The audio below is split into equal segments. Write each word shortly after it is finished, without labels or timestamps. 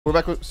We're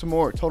back with some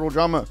more total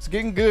drama. It's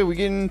getting good. We're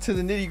getting to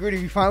the nitty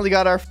gritty. We finally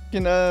got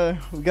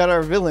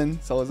our villain.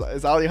 So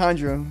it's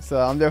Alejandro. So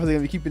I'm definitely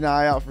gonna be keeping an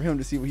eye out for him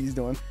to see what he's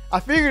doing. I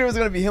figured it was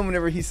gonna be him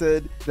whenever he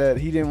said that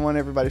he didn't want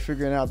everybody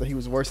figuring out that he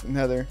was worse than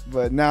Heather.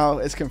 But now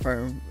it's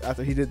confirmed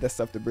after he did that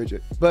stuff to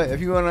Bridgette. But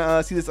if you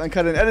wanna see this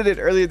uncut and edited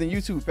earlier than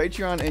YouTube,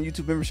 Patreon and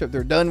YouTube membership,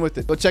 they're done with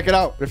it. Go check it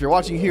out. But if you're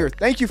watching here,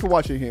 thank you for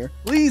watching here.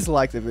 Please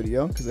like the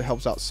video because it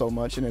helps out so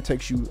much and it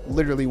takes you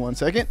literally 1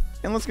 second.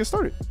 And let's get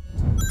started.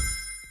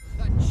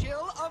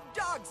 Chill of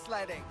dog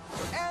sledding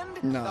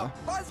and nah,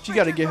 she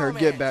got to get her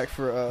get back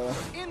for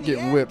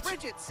getting whipped.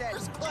 Bridgette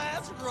says,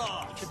 class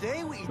rock.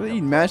 Today we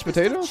eat mashed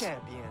potatoes.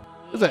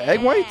 Is that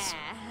egg whites?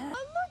 Oh,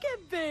 look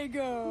at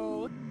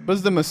Bago.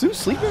 Was the masseuse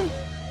sleeping?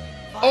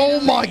 Oh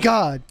my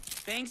God!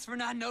 Thanks for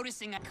not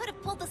noticing. I could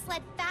have pulled the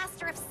sled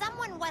faster if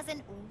someone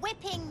wasn't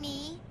whipping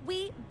me.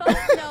 We both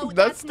know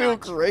that's still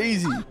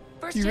crazy.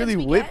 He really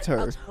whipped her.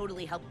 I'll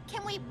totally help.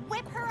 Can we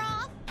whip her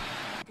off?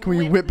 Can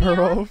we whip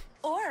her off?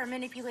 Or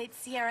manipulate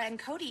Sierra and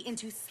Cody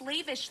into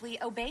slavishly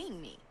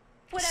obeying me.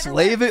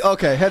 Slave it?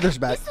 Okay, Heather's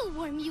back. This'll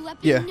warm you up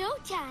Yeah. in no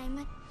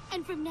time.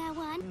 And from now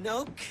on.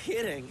 No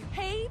kidding.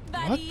 Hey,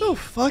 buddy. What the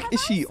fuck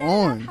is she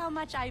on? How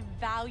much I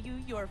value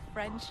your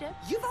friendship.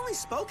 You've only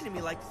spoken to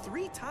me like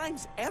 3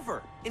 times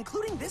ever,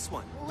 including this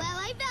one. Well,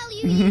 I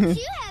value you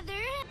too, Heather.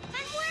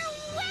 And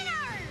we're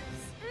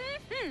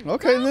winners.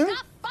 Okay then.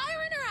 Got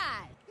fire in her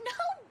eye.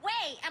 No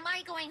way am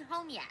I going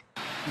home yet.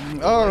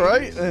 All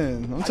right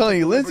then. I'm telling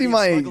you, Lindsay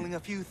might.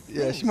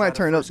 Yeah, she might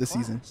turn up this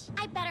season.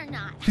 I better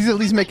not. She's at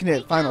least making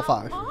it final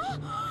 5. Is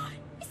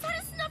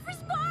that a Snuffers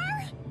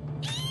bar?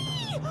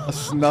 Eee! A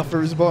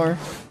Snuffers bar?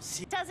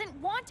 Doesn't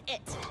want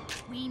it.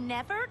 We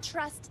never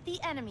trust the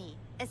enemy,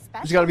 especially.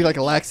 There's got to be like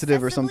a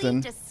laxative or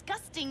something.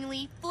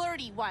 Disgustingly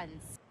flirty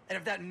ones. And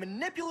if that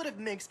manipulative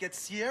minx gets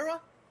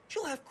Sierra,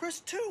 she'll have Chris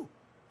too.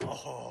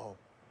 Oh,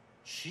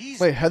 she's.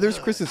 Wait, Heather's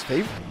Chris's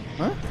favorite?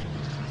 Huh?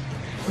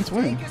 What's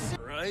winning?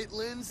 Right,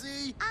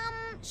 Lindsay?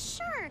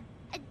 Sure.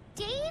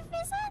 Dave,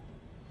 is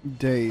it?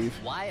 Dave.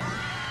 Why?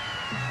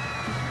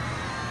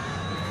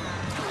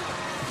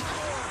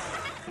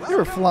 They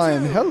were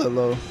flying hella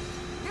low.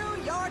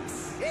 New York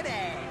City.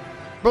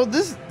 Bro,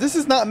 this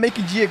is not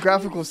making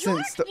geographical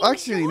sense.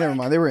 Actually, never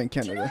mind. They were in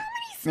Canada.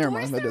 Never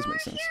mind. That does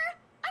make sense.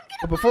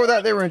 But before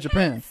that, they were in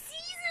Japan.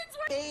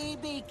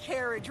 Baby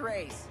carriage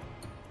race.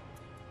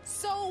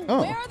 So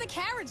Oh. where are the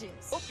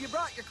carriages? Hope you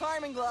brought your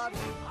climbing gloves.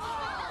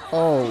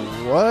 Oh,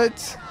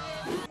 what?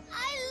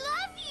 I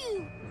love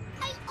you.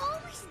 I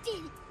always did.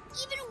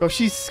 Even Bro,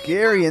 she's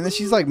scary, and then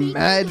she's like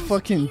mad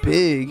fucking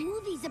big.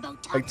 movies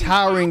about Like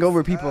towering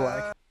over people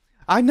like,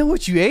 I know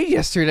what you ate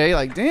yesterday.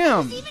 Like, I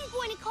damn. was even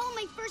going to call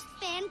my first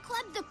fan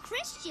club the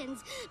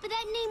Christians, but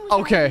that name was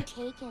Okay.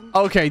 already taken.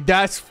 Okay,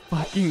 that's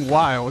fucking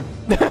wild.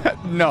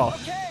 No,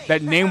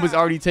 that name was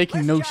already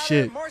taken. No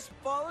shit. Morse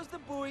follows the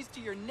buoys to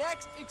your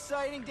next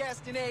exciting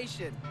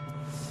destination.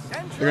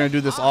 They're gonna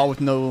do this all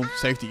with no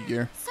safety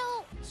gear. So,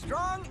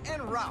 Strong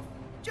and rough,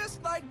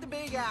 just like the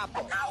Big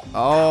Apple.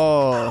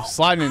 Oh,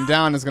 sliding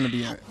down is gonna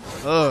be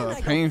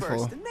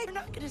painful. You're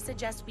not going to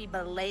suggest we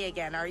belay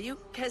again, are you?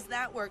 Because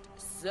that worked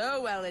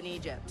so well in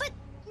Egypt. but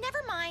never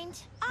mind.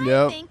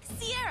 I think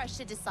Sierra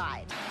should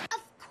decide.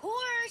 Of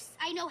course.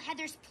 I know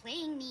Heather's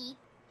playing me.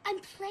 I'm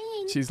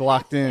playing. She's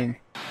locked in.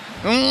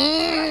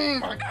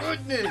 My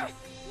goodness.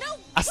 No,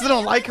 I still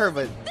don't like her,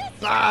 but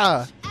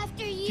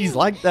After you. she's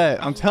like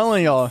that. I'm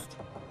telling y'all.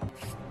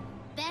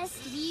 Best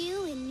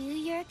view in New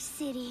York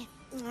City.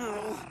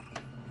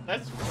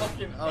 That's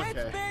fucking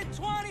It's been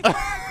 25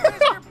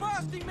 Mr.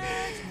 Busty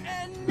Mans,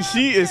 and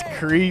She is nothing,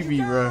 creepy,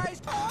 you bro.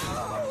 guys.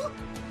 Oh!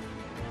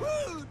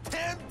 Woo,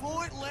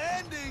 10-point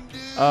landing,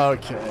 dude.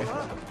 Okay.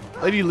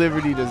 Lady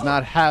Liberty does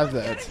not have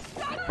that.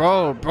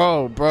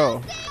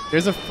 Bro.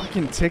 There's a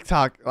fucking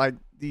TikTok, like,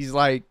 these,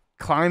 like,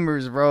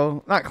 climbers,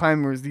 bro. Not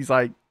climbers, these,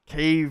 like,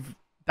 cave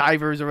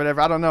divers or whatever.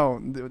 I don't know.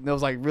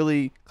 Those, like,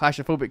 really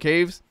claustrophobic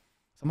caves.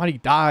 Somebody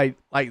died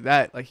like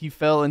that. Like, he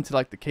fell into,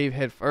 like, the cave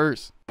head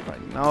first.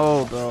 Like,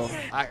 no, bro.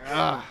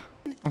 I'm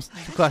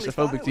too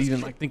claustrophobic to even,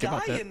 like, think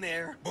about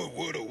that. But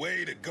what a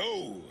way to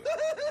go.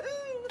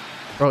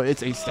 Bro,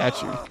 it's a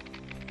statue.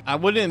 I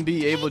wouldn't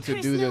be able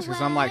to do this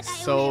because I'm, like,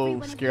 so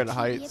scared of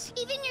heights.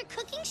 Even your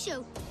cooking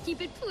show,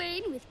 Keep It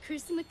Plain with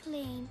Chris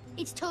McLean.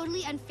 It's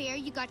totally unfair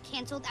you got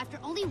canceled after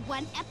only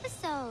 1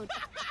 episode.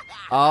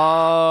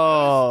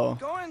 Oh.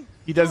 Going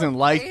He doesn't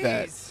like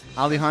that.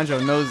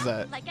 Alejandro knows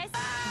that. Like I said.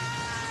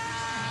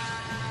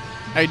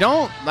 Hey,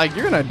 don't, like,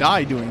 you're gonna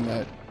die doing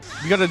that.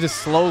 You gotta just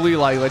slowly,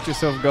 like, let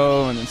yourself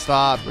go and then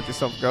stop. Let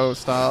yourself go,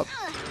 stop.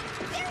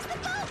 there's the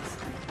boat.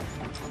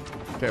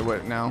 Okay,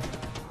 what now?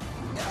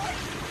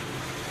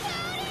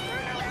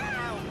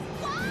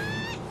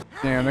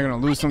 Damn, they're gonna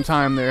lose some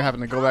time there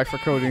having to go back for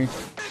Cody.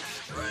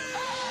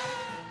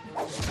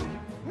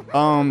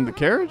 The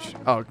carriage?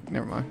 Oh,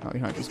 never mind.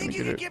 Alejandro's gonna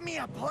get it. give me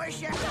a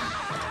push?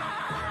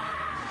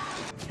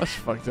 That's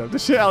fucked up.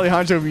 This shit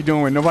Alejandro be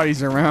doing when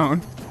nobody's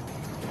around.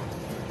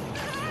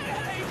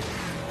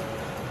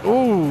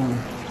 Ooh.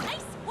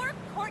 Nice work,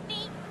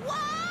 Courtney.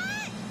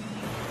 What?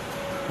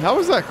 How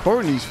was that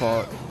Courtney's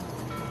fault?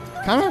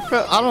 Kind of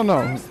felt, I don't know.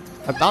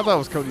 I thought that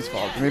was Cody's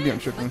fault. Maybe I'm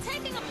tripping.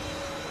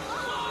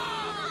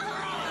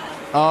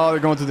 Oh, they're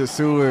going to the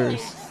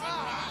sewers.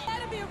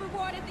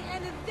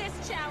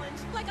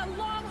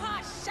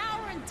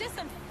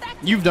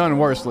 You've done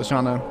worse,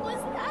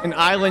 Lashana. In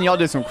Island, y'all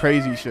did some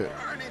crazy shit.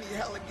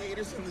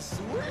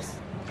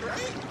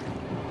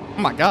 Oh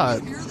my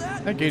god.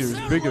 That gator is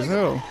big as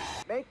hell.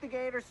 Make the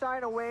gator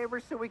sign a waiver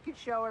so we can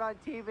show it on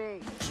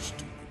TV.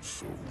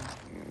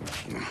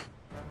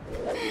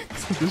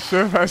 The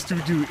chef has to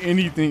do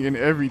anything and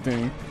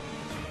everything.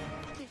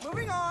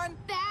 Moving on.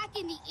 Back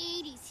in the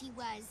 80s he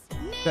was.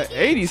 The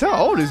 80s?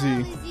 How old is he?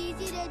 Easy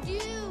to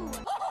do.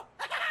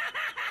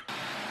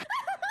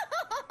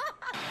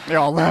 They're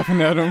all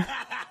laughing at him.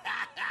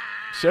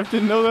 Chef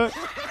didn't know that?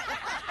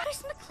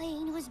 Chris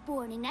McClane was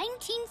born in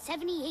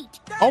 1978.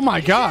 Oh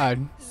my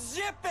god.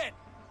 Zip it!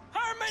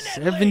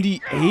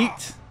 Permanently!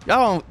 78?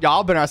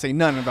 Y'all better not say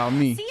nothing about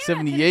me.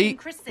 78?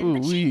 Ooh,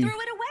 but she wee. threw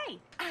it away.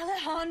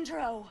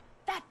 Alejandro,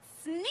 that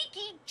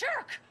sneaky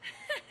jerk.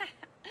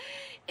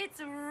 It's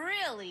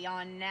really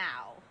on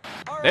now.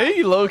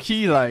 They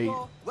low-key like,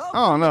 I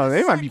don't know,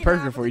 they might be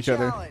perfect for each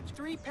other.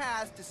 3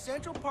 paths to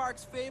Central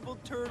Park's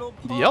fabled turtle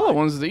The pond. yellow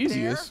one's the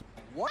easiest.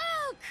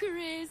 Oh,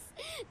 Chris,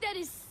 that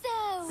is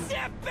so.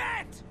 Zip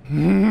it!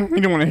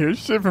 You don't want to hear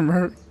shit from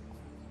her.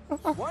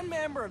 One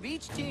member of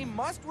each team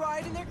must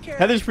ride in their carriage.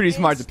 Heather's pretty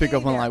smart to and pick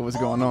up stay on there like what's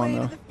all going the on way to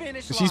though. the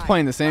finish She's line.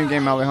 playing the same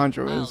game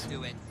Alejandro is.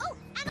 Do it. Oh,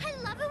 I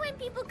love it when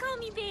people call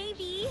me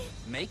baby.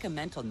 Make a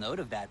mental note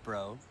of that,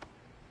 bro.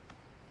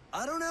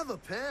 I don't have a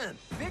pen.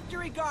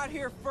 Victory got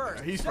here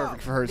first. He's so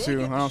perfect for her, they too.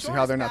 get I the don't see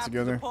how they're not shortest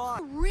path to the together.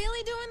 pond.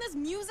 Really doing this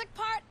music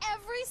part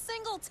every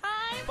single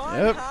time? Fun,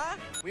 Yep. huh?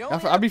 We I'll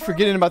only be have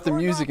forgetting about the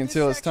permits music to board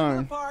until off it's this section of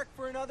time. the park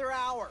for another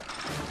hour.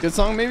 Good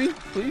song maybe,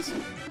 please?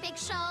 Big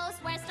shows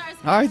where stars.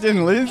 Alright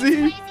then,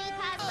 Lindsay.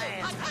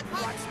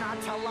 What's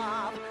not to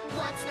love?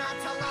 What's not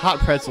to love? Hot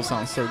Pretzel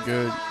sounds so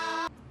good.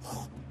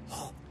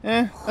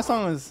 That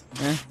song is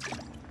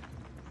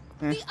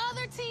The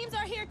other teams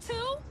are here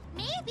too?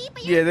 Maybe,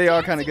 but yeah, you're they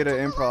are kind of dancing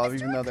good at to improv, the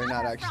even though they're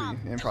not store actually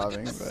from.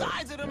 improvising. But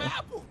Size of them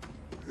apple.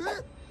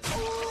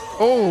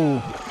 oh,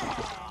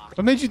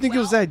 what made you think it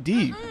was that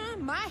deep?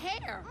 My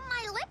hair.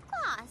 My lip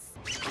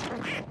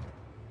gloss.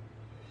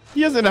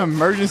 He has an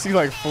emergency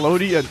like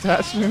floaty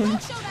attached to him.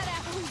 Show that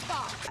apple who's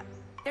boss.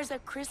 There's a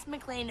Chris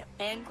McClane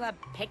fan club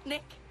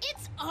picnic.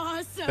 It's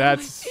awesome.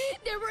 That's-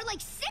 There were like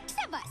 6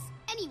 of us.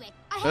 Anyway,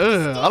 I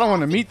Ugh, I don't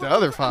wanna meet the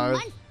other 5.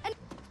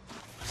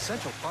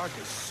 Central Park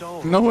is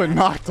so. Noah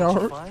knocked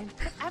out. fine.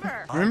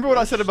 Ever. Remember what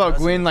I said about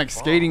Gwen like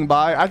skating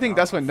by? I think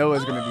that's what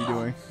Noah's gonna be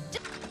doing.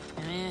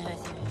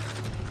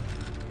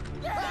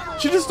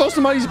 She just stole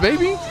somebody's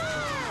baby?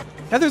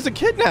 Heather's a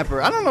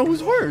kidnapper. I don't know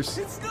who's worse.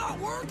 It's not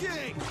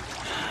working.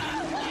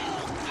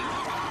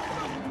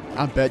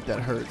 I bet that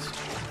hurts.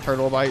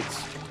 Turtle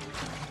bites.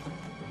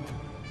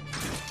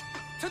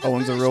 To the That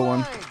one's a finish real one.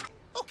 line.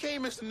 Okay,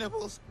 Mr.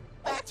 Nipples,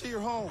 back to your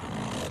home.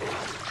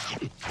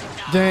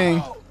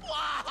 Dang.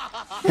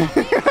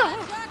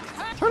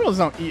 Turtles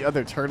don't eat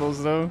other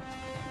turtles though.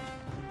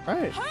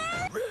 Right.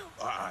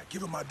 All right,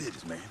 give him my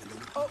digits, man.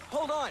 Oh,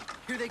 hold on.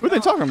 Here they What are they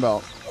talking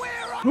about?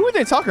 Who are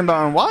they talking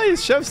about? And why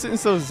is Chef sitting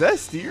so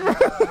zesty?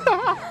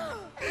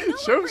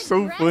 Chef's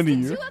so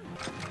funny.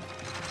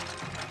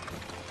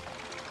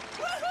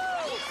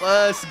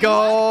 Let's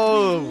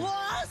go.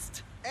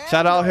 Lost.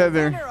 Shout out And the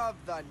Heather. winner of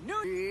the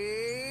new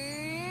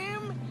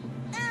Team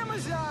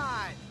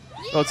Amazon.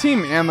 Well,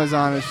 Team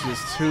Amazon is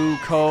just too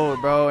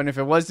cold, bro. And if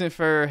it wasn't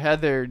for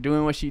Heather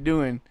doing what she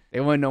doing, they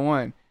wouldn't have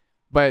won.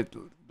 But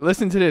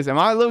listen to this. Am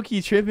I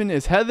low-key tripping?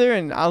 Is Heather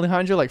and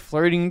Alejandro like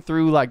flirting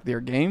through like their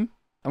game?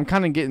 I'm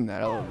kind of getting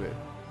that a little bit.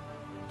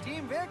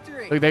 Team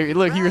victory.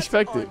 Look, he Pass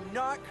respected. or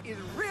knock is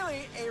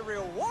really a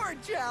reward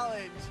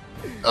challenge.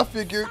 I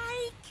figured.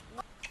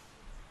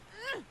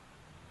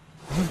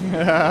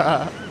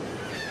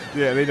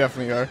 Yeah, they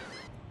definitely are.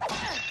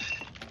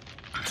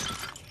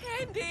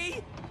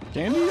 Candy.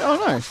 Candy?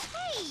 Oh, nice.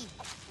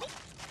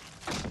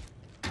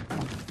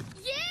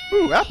 Yeah.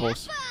 Ooh,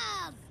 apples.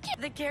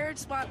 The carriage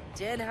swap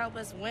did help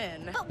us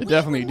win. It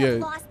definitely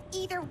did. Lost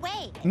either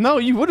way. No,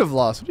 you would have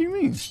lost. What do you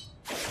mean?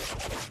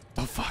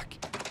 The fuck?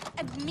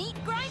 A meat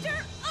grinder?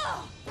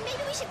 Oh, maybe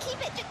we should keep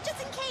it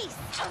just in case.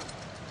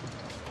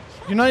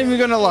 You're not even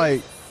gonna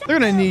like. They're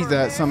gonna need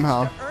that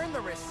somehow. To earn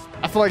the respect.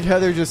 I feel like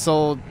Heather just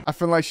sold. I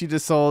feel like she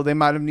just sold. They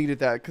might have needed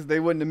that because they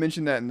wouldn't have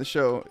mentioned that in the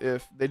show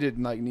if they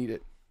didn't like need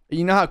it.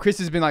 You know how Chris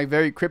has been like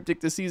very cryptic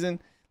this season.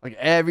 Like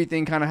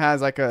everything kind of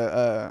has like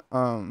a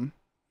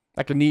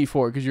need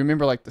for it because you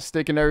remember like the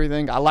stick and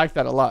everything. I like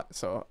that a lot.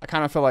 So I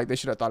kind of feel like they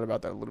should have thought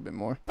about that a little bit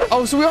more.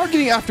 Oh, so we are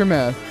getting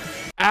aftermath.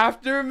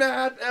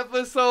 Aftermath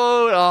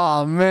episode.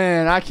 Oh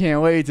man, I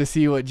can't wait to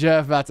see what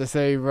Jeff about to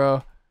say,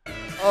 bro.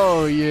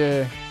 Oh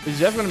yeah, is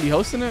Jeff gonna be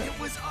hosting it? It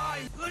was I,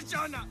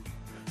 Lashana.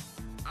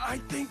 I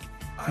think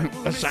I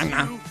will miss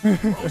Lashana.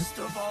 you most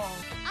of all.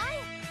 I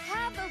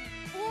have a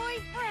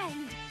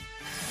boyfriend.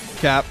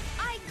 Cap.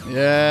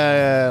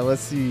 Yeah,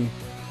 let's see.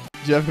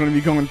 Jeff gonna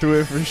be going through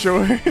it for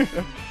sure.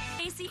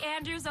 Casey,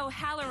 Sanders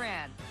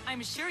O'Halloran.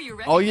 I'm sure you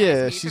recognize Oh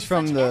yeah, me she's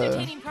from from such the.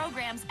 entertaining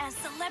programs as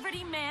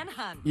Celebrity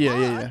Manhunt.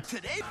 Yeah.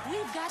 Today,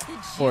 We've got the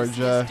Poor Juice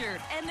Ja. Sister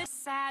and the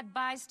sad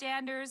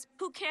bystanders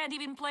who can't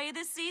even play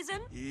this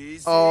season.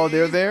 easy. Oh,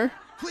 they're there.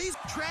 Please,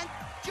 Trent,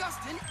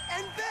 Justin,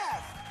 and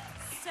Beth.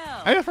 So,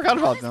 I forgot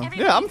about how does them. Yeah,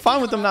 I'm everybody fine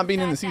feel with them about not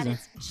being in the fact that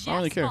season. it's I don't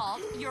really Jeff's care.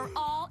 fault You're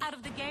all out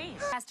of the game.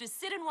 Has to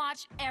sit and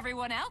watch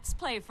everyone else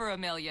play for $1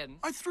 million.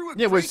 I threw a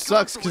Yeah, which great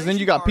sucks because then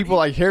you got people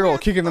consolation like Harold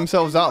party kicking with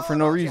themselves out for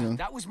no Yeah, reason.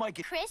 that was my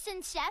Chris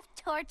and Chef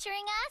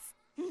torturing us?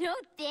 No,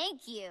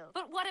 thank you.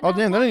 But what Oh, about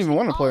damn, they don't even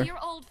watching wanna play. all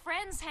your old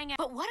friends hang out?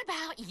 But what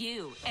about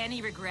you?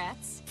 Any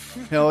regrets?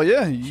 Hell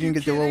yeah, you didn't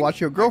get to kidding?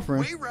 watch your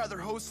girlfriend. I'd way rather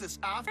host this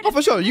after. Oh,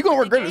 for sure, you gonna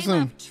The regret it game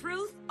soon. of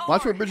truth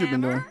Watch or what Bridgette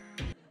been hammer?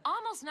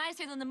 Almost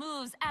nicer than the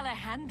moves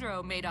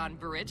Alejandro made on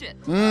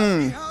Bridgette.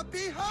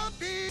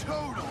 Happy,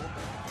 total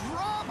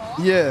drama.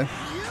 Yeah.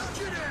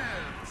 Fugitive.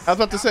 I was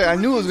about to say, I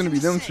knew it was gonna be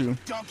them two.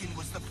 Duncan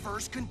was the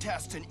first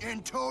contestant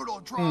in total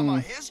drama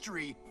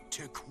history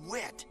to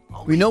quit.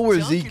 We know where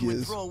Duncan Zeke would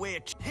is. throw away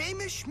a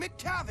Hamish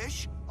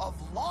McTavish of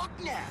Loch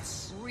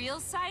Ness. Real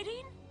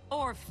sighting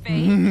or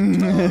fake?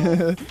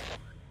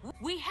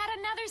 We had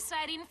another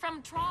sighting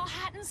from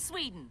Trollhättan,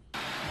 Sweden.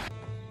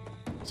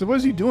 So what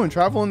is he doing?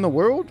 Traveling the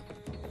world?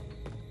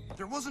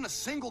 There wasn't a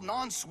single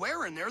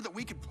non-swear in there that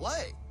we could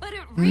play. But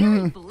it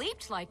really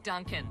bleeped like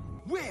Duncan.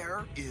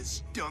 Where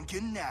is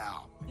Duncan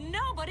now?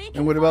 Nobody can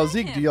And what about find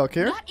Zeke? him. Do y'all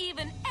care? Not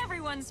even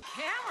everyone's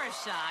camera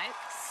shy.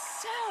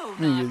 So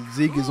Nigga, not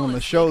Zeke is on cool,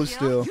 the show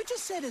Ezekiel. still. You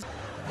just said his.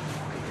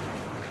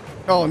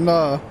 Oh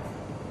nah.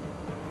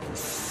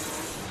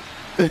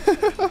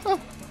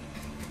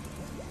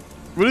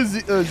 What is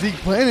Zeke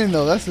planning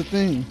though? That's the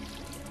thing.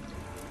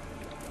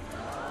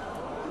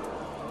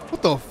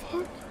 What the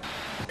fuck?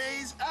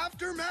 Today's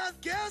aftermath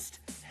guest,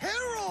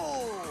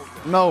 Harold.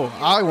 No,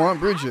 I want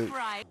Bridgette.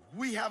 Right.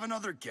 We have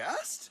another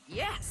guest?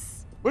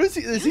 Yes. What is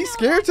he? Is You he know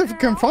scared that to girl,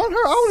 confront her?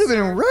 I would have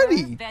been surfer,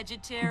 ready.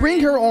 vegetarian,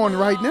 Bring her on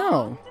right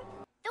now.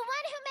 The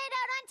one who made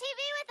out on TV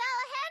with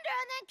Alejandro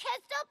and then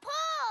kissed a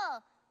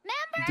pool.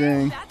 Remember?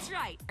 Dang. That's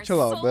right. Our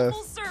Chill out, Beth.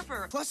 soulful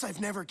surfer. Plus,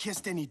 I've never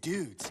kissed any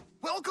dudes.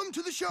 Welcome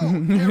to the show,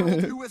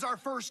 Harold, who is our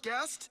first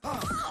guest.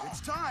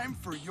 It's time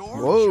for your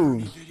Whoa.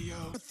 journey video.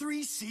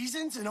 3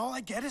 seasons and all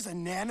I get is a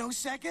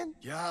nanosecond?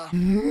 Yeah. Sorry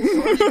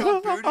you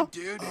got booted,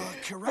 dude.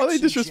 Why are they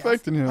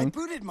disrespecting Jeff. I him?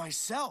 booted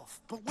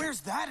myself, but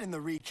where's that in the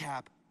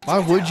recap? Why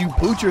would you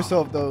boot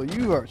yourself though?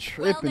 You are Well,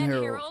 tripping, then,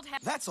 Harold. Harold,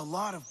 That's a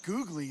lot of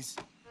googlies.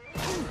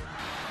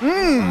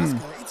 Mmm.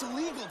 Alaska, it's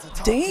illegal to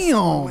talk to Damn.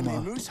 someone when they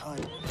moose hunt.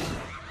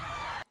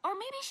 or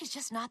maybe she's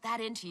just not that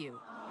into you.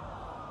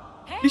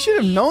 You should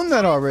have Hey, known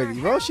that time for already,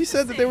 bro. Harold She to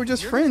said that they were sing.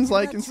 just You're friends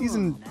gonna like do in that to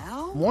season him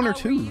now? 1 or A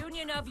 2.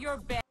 reunion of your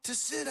best. To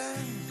sit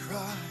and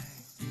cry.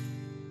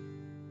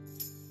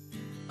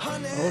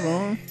 Honey, Hold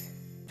on.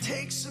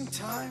 take some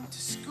time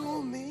to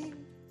school me.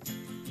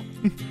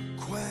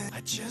 Gwen,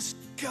 I just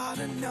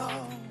gotta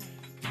know.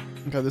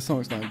 Okay, this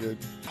song's not good.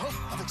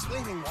 Of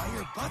explaining why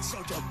your butt's so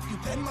dope. You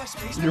bend my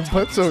space. Your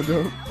butt's so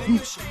dope. Then you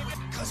shake.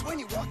 Cause when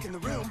you walk in the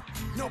room,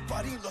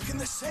 nobody looking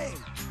the same.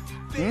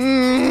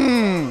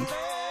 Mmm.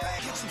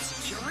 Get some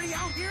security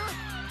out here?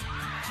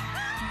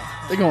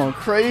 They going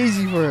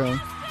crazy for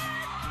him.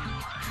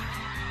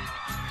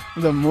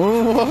 The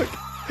moonwalk.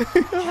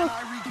 Can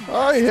I read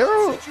All right,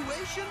 Harold.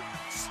 situation?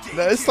 Stay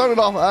Now, it started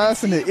tuned. off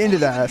ass and it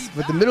ended ass,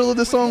 but the middle of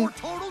the song More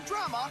total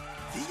drama,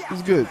 the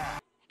was good.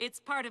 aftermath. It's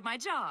part of my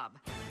job.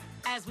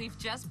 As we've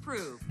just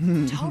proved,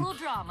 total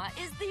drama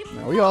is the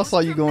Now, we all saw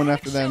you most going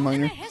dramatic after that, show in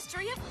Munger. the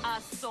history of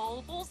a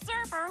soulful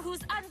surfer whose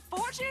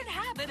unfortunate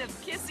habit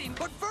of kissing.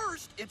 But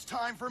first, it's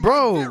time for my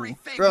Bro, very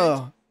favorite.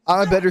 bro.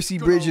 I better see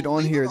Go Bridgette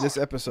on leave here it this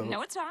on. episode.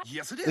 No, it's not.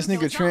 Yes, it is. This No,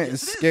 nigga it's not. Trent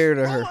Yes, is it scared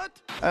of Roll her.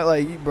 it. I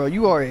like, bro,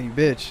 you are a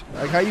bitch.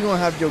 Like, how you gonna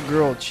have your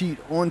girl cheat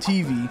on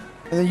TV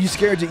and then you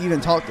scared to even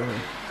talk to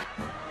her?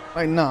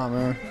 Like, nah,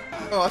 man.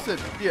 Oh, I said,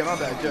 yeah, my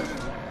bad,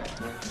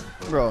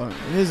 Jeff. Bro,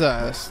 his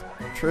ass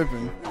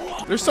tripping.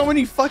 There's so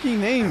many fucking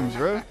names,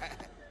 bro.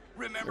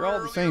 Remember They're all the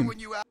earlier same. when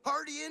you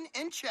partying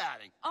and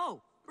chatting?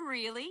 Oh,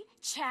 really?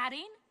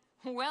 Chatting?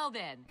 Well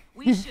then,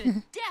 we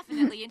should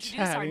definitely introduce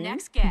our Chatting?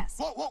 next guest.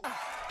 Whoa, whoa.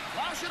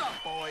 Flash it up,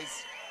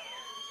 boys.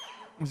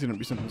 It's gonna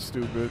be something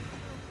stupid.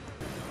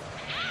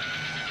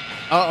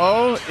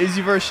 Uh-oh,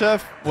 Izzy vs.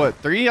 Chef. What,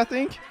 3, I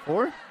think?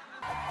 4?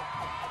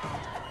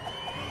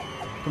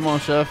 Come on,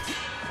 Chef.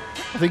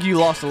 I think you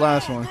lost the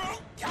last one.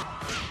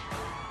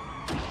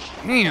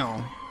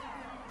 Damn.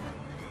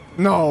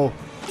 No.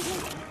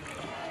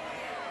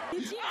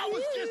 I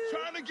was just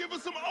trying to give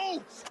us some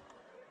oats.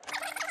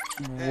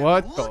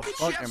 What the Look at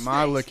fuck Chef's am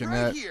I face looking right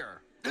at?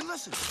 Here. And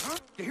listen, huh?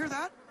 You hear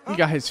that? He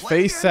got his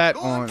Play face here. sat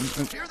Go on.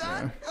 Hear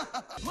that?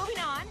 Moving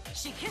on,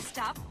 she kissed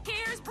up.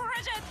 Here's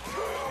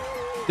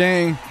Bridgette.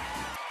 Dang.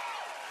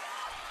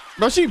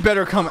 Bro, she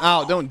better come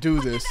out. Don't do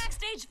Put the this.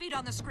 backstage feed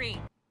on the screen.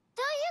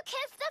 So you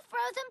kissed the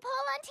frozen pool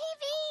on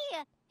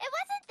TV. It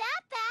wasn't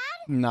that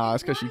bad. Nah,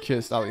 it's because she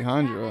kissed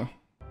Alejandro.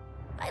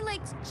 I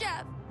liked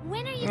Jeff.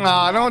 When are you?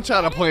 Nah, don't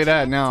try to play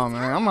that now,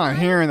 man. I'm not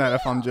hearing that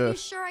if I'm You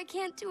just. sure I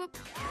can't do a?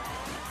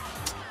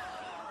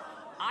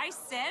 I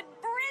said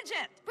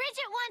Bridget.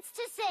 Bridget wants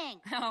to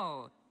sing.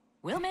 Oh,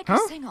 we'll make her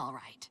sing all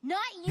right. Not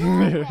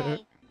your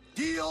way.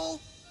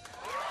 Deal.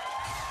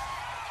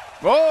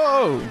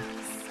 Whoa!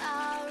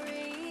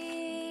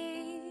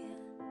 Sorry,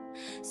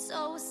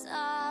 so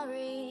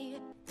sorry.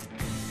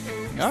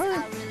 All right.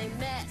 I really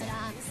meant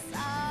that I'm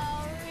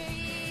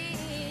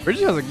sorry.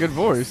 Bridget has a good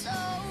voice. Oops,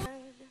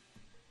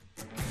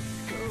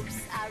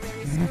 I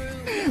really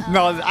screwed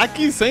No, I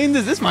keep saying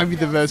this. This might be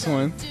the best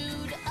one.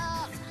 dude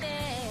up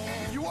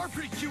there. You are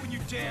pretty cute when you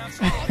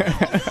dance.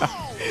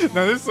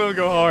 No, this song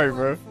go hard,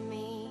 bro. For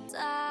me.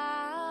 Sorry.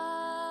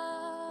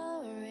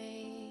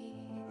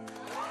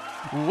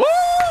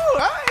 Whoa!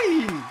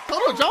 Hey!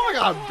 Total Drama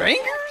got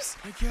bangers?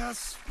 I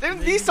guess.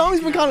 These songs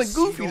been kind of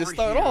goofy to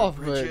start off,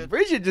 but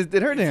Bridget just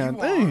did her damn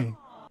thing.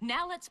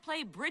 Now let's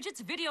play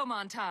Bridget's video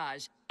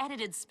montage,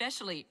 edited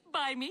specially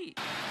by me.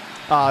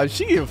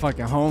 She a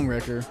fucking home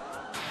wrecker.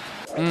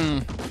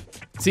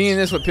 Seeing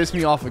this would piss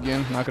me off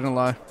again, not gonna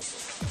lie.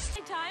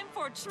 Time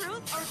for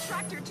truth or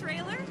tractor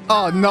trailer?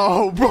 Oh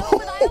no, bro.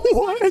 What I always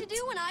wanted to What?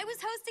 do when I was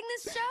hosting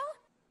this show?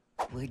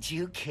 Would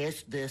you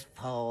kiss this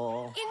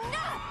pole?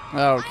 Enough!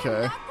 Okay.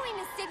 I'm not going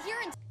to sit here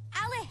and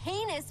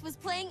Alahanus was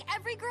playing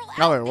every girl out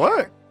Now there.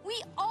 what?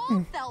 We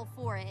all fell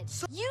for it.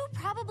 You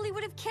probably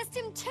would have kissed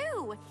him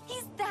too.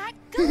 He's that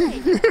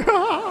good.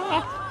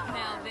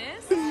 Now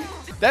this.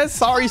 That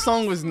sorry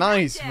song was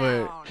nice,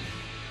 but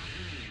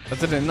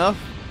is it enough?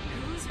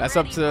 Who's That's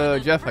ready up for to the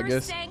Jeff, I first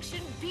guess.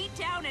 sanctioned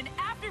beatdown in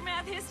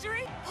aftermath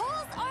history?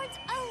 Poles aren't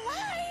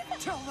alive.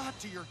 Tell that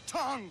to your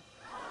tongue.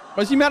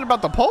 Was she mad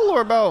about the poll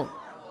or about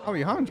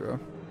Alejandro?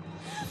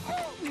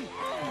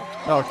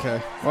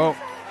 Okay, well,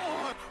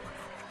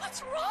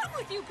 What's wrong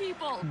with you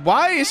people?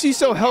 why is she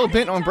so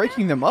hell-bent on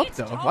breaking them up,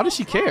 though? Why does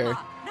she care?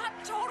 Not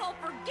total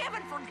forgive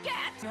and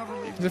forget.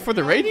 Is it for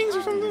the ratings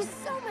or something?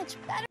 So much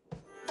better.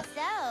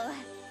 So,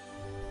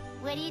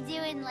 what are you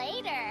doing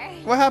later?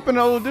 What happened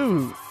to old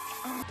dude?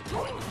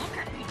 Don't even look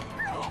at me.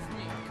 Get off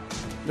me.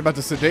 They're about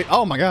to sedate.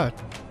 Oh my god.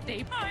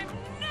 I'm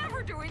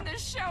never doing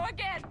this show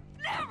again.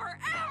 Never,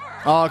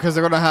 ever. Oh, because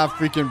they're gonna have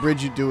freaking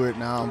Bridget do it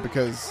now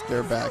because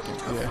they're back.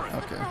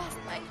 Yeah, okay.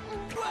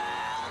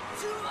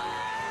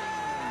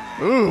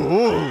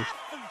 Ooh.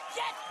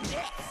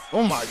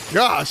 Oh my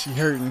gosh, she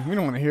hurting. We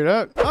don't want to hear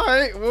that. All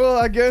right, well,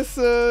 I guess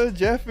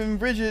Jeff and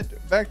Bridget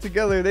back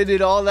together. They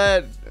did all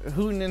that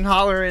hooting and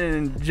hollering,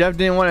 and Jeff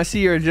didn't want to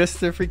see her just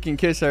to freaking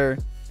kiss her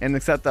and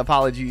accept the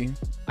apology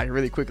like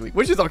really quickly,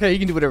 which is okay. He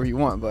can do whatever he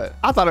want, but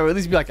I thought it would at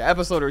least be like an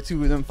episode or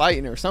two of them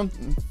fighting or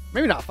something.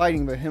 Maybe not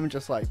fighting, but him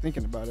just like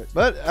thinking about it.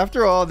 But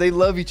after all, they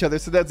love each other,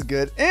 so that's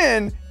good.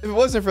 And if it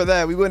wasn't for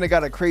that, we wouldn't have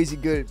got a crazy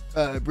good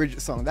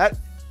Bridget song. That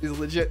is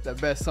legit the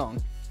best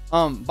song.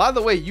 By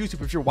the way,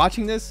 YouTube, if you're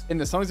watching this and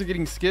the songs are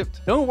getting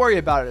skipped, don't worry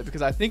about it,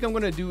 because I think I'm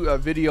gonna do a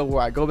video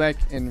where I go back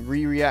and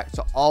react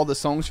to all the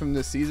songs from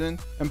this season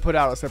and put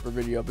out a separate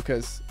video,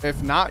 because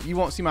if not, you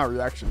won't see my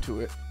reaction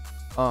to it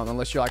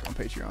unless you're like on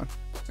Patreon.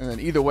 And then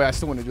either way, I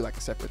still want to do like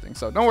a separate thing,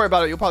 so don't worry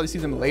about it. You'll probably see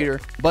them later.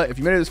 But if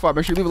you made it this far,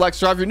 make sure you leave a like,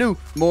 subscribe if you're new.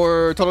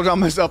 More Total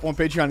Dramas up on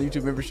Patreon and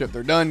YouTube membership.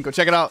 They're done. Go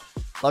check it out.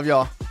 Love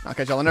y'all. I'll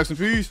catch y'all on the next one.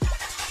 Peace.